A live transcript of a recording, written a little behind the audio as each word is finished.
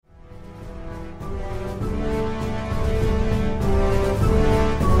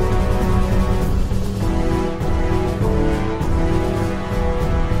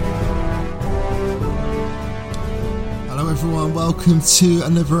welcome to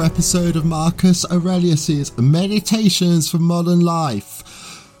another episode of Marcus Aurelius's Meditations for Modern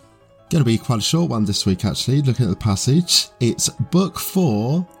Life. Going to be quite a short one this week, actually, looking at the passage. It's Book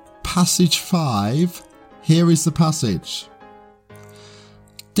 4, Passage 5. Here is the passage.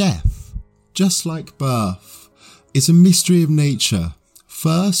 Death, just like birth, is a mystery of nature.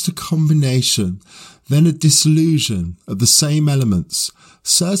 First a combination, then a dissolution of the same elements.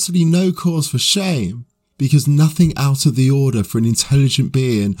 Certainly no cause for shame, because nothing out of the order for an intelligent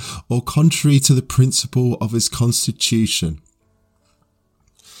being or contrary to the principle of its constitution.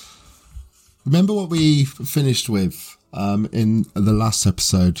 Remember what we finished with in the last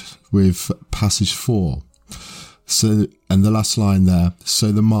episode with passage 4. And the last line there,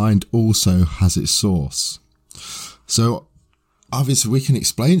 so the mind also has its source. So obviously we can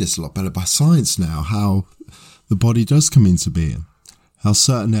explain this a lot better by science now, how the body does come into being. How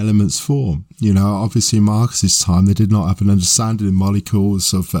certain elements form. You know, obviously in Marcus's time, they did not have an understanding of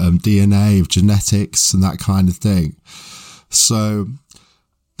molecules, of DNA, of genetics and that kind of thing. So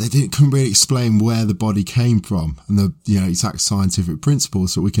they couldn't really explain where the body came from and the exact scientific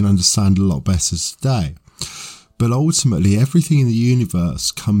principles that we can understand a lot better today. But ultimately, everything in the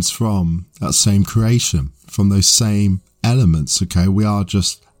universe comes from that same creation, from those same elements, okay? We are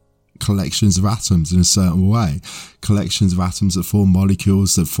just collections of atoms in a certain way, collections of atoms that form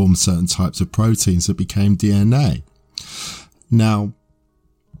molecules that form certain types of proteins that became DNA. Now,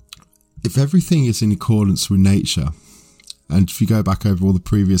 if everything is in accordance with nature, and if you go back over all the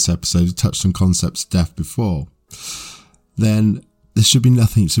previous episodes, we touched on concepts of death before, then there should be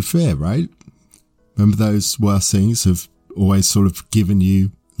nothing to fear, right? Remember, those worst things have always sort of given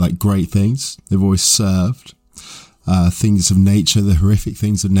you like great things. They've always served. Things of nature, the horrific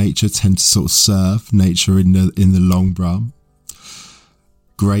things of nature tend to sort of serve nature in the long run.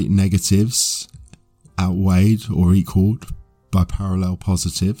 Great negatives outweighed or equaled by parallel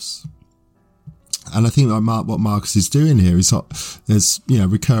positives. And I think like what Marcus is doing here is there's a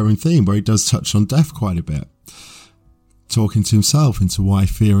recurring theme where he does touch on death quite a bit, talking to himself into why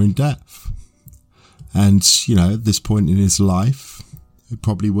fearing death. And at this point in his life, he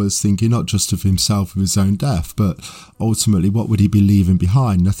probably was thinking not just of himself, of his own death, but ultimately what would he be leaving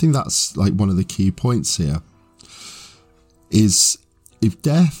behind? And I think that's like one of the key points here is if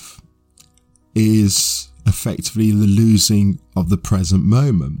death is effectively the losing of the present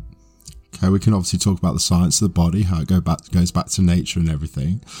moment. Okay, we can obviously talk about the science of the body, how it goes back to nature and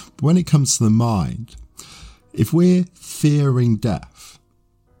everything. But when it comes to the mind, if we're fearing death,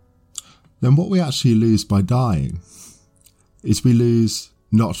 then what we actually lose by dying is we lose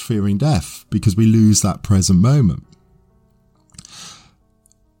not fearing death, because we lose that present moment.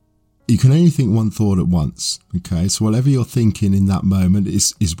 You can only think one thought at once, okay? So whatever you're thinking in that moment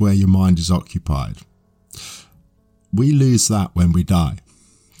is where your mind is occupied. We lose that when we die.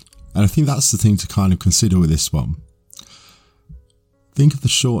 And I think that's the thing to kind of consider with this one. Think of the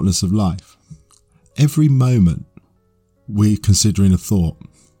shortness of life. Every moment we're considering a thought.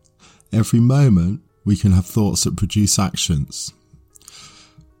 Every moment we can have thoughts that produce actions.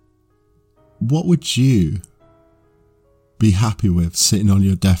 What would you be happy with sitting on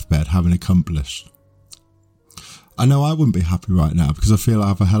your deathbed having accomplished? I know I wouldn't be happy right now because I feel I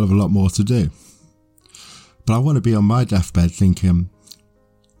have a hell of a lot more to do. But I want to be on my deathbed thinking,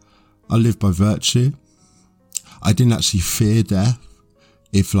 I live by virtue. I didn't actually fear death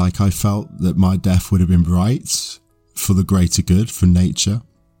if I felt that my death would have been right for the greater good, for nature.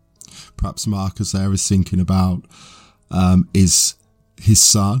 Perhaps Marcus there is thinking about, is his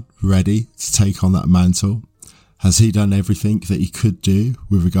son ready to take on that mantle? Has he done everything that he could do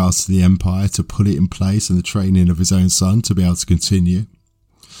with regards to the empire to put it in place and the training of his own son to be able to continue?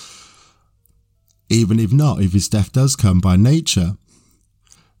 Even if not, if his death does come by nature,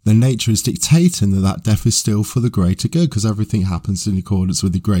 then nature is dictating that death is still for the greater good, because everything happens in accordance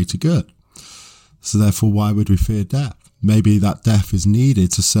with the greater good. So therefore, why would we fear death? Maybe that death is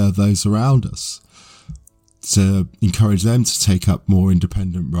needed to serve those around us, to encourage them to take up more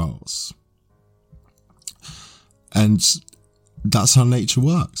independent roles. And that's how nature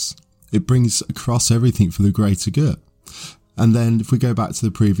works. It brings across everything for the greater good. And then if we go back to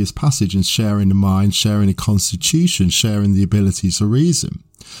the previous passage and sharing the mind, sharing a constitution, sharing the abilities to reason,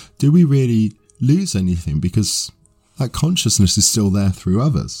 do we really lose anything? Because that consciousness is still there through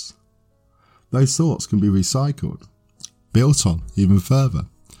others. Those thoughts can be recycled, built on even further.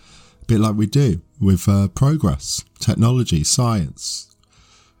 A bit like we do with progress, technology, science.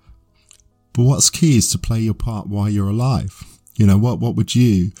 But what's key is to play your part while you're alive. What would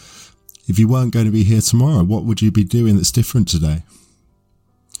you, if you weren't going to be here tomorrow, what would you be doing that's different today?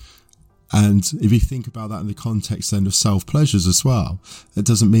 And if you think about that in the context then of self-pleasures as well, it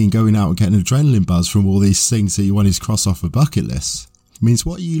doesn't mean going out and getting an adrenaline buzz from all these things that you want to cross off a bucket list. It means,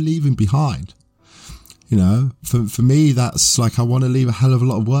 what are you leaving behind? You know, for me, that's like, I want to leave a hell of a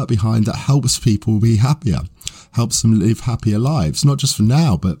lot of work behind that helps people be happier, helps them live happier lives, not just for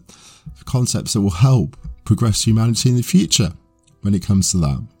now, but for concepts that will help progress humanity in the future when it comes to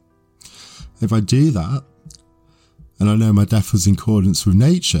that. If I do that, and I know my death was in accordance with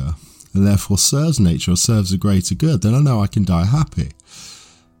nature, and therefore serves nature or serves a greater good, then I know I can die happy.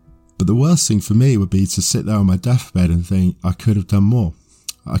 But the worst thing for me would be to sit there on my deathbed and think, I could have done more.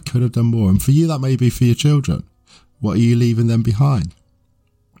 I could have done more. And for you, that may be for your children. What are you leaving them behind?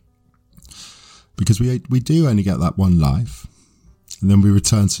 Because we do only get that one life. And then we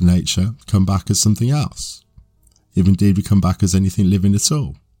return to nature, come back as something else. If indeed we come back as anything living at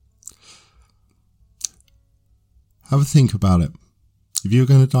all. Have a think about it. If you were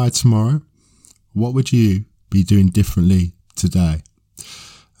going to die tomorrow, what would you be doing differently today?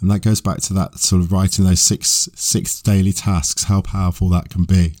 And that goes back to that sort of writing those six daily tasks, how powerful that can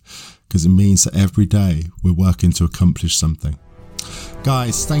be, because it means that every day we're working to accomplish something.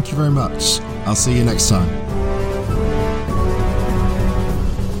 Guys, thank you very much. I'll see you next time.